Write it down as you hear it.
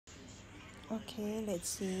Okay, let's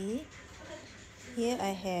see. Here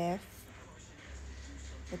I have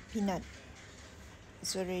the peanut.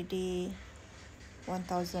 It's already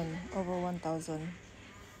 1000, over 1000.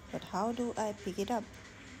 But how do I pick it up?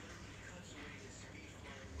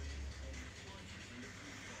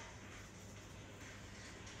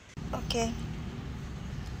 Okay,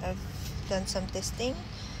 I've done some testing.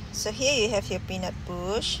 So here you have your peanut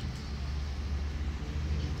bush,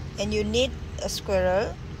 and you need a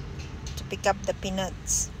squirrel to pick up the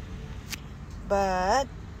peanuts. But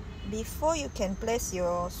before you can place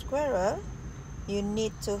your squirrel, you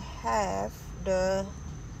need to have the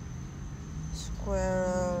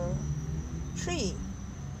squirrel tree.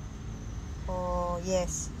 Oh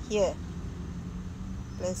yes, here.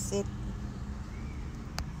 Place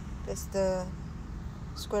the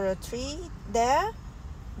squirrel tree there.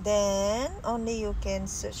 Then only you can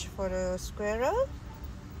search for the squirrel,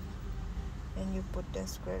 and you put the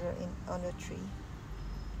squirrel in on the tree.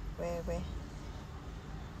 Where?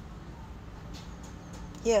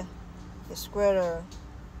 Here, the squirrel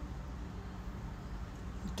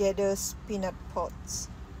gathers peanut pods.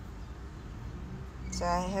 So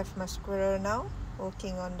I have my squirrel now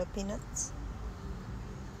working on the peanuts.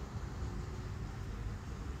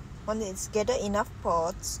 Once it's gathered enough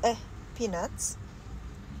peanuts,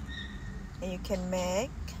 and you can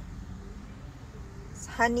make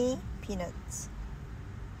honey peanuts.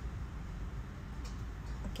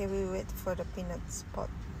 Okay, we wait for the peanuts pod.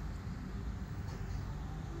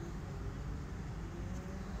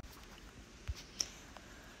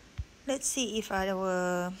 Let's see if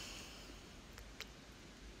our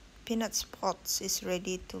peanut pods is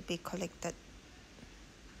ready to be collected.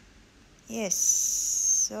 Yes,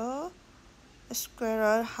 so the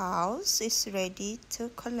squirrel house is ready to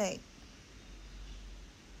collect.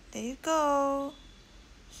 There you go.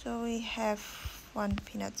 So we have one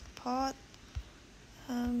peanut pod.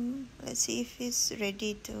 Let's see if it's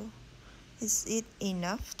ready to. Is it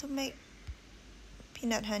enough to make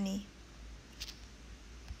peanut honey?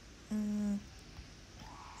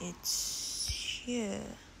 It's here.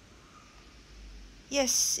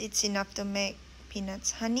 Yes, it's enough to make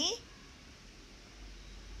peanuts honey.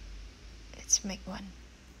 Let's make one.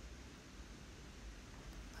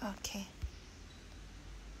 Okay.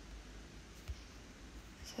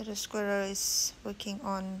 So the squirrel is working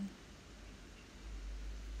on.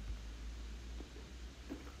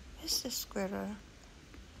 Where's the squirrel?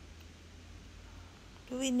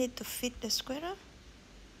 Do we need to feed the squirrel?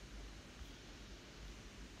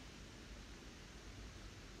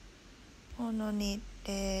 Oh, no need.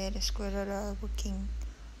 The squirrel are working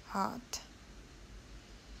hard.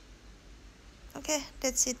 Okay,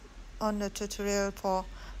 that's it on the tutorial for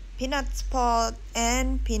peanuts pod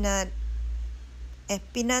and peanuts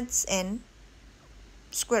and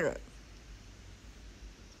squirrel.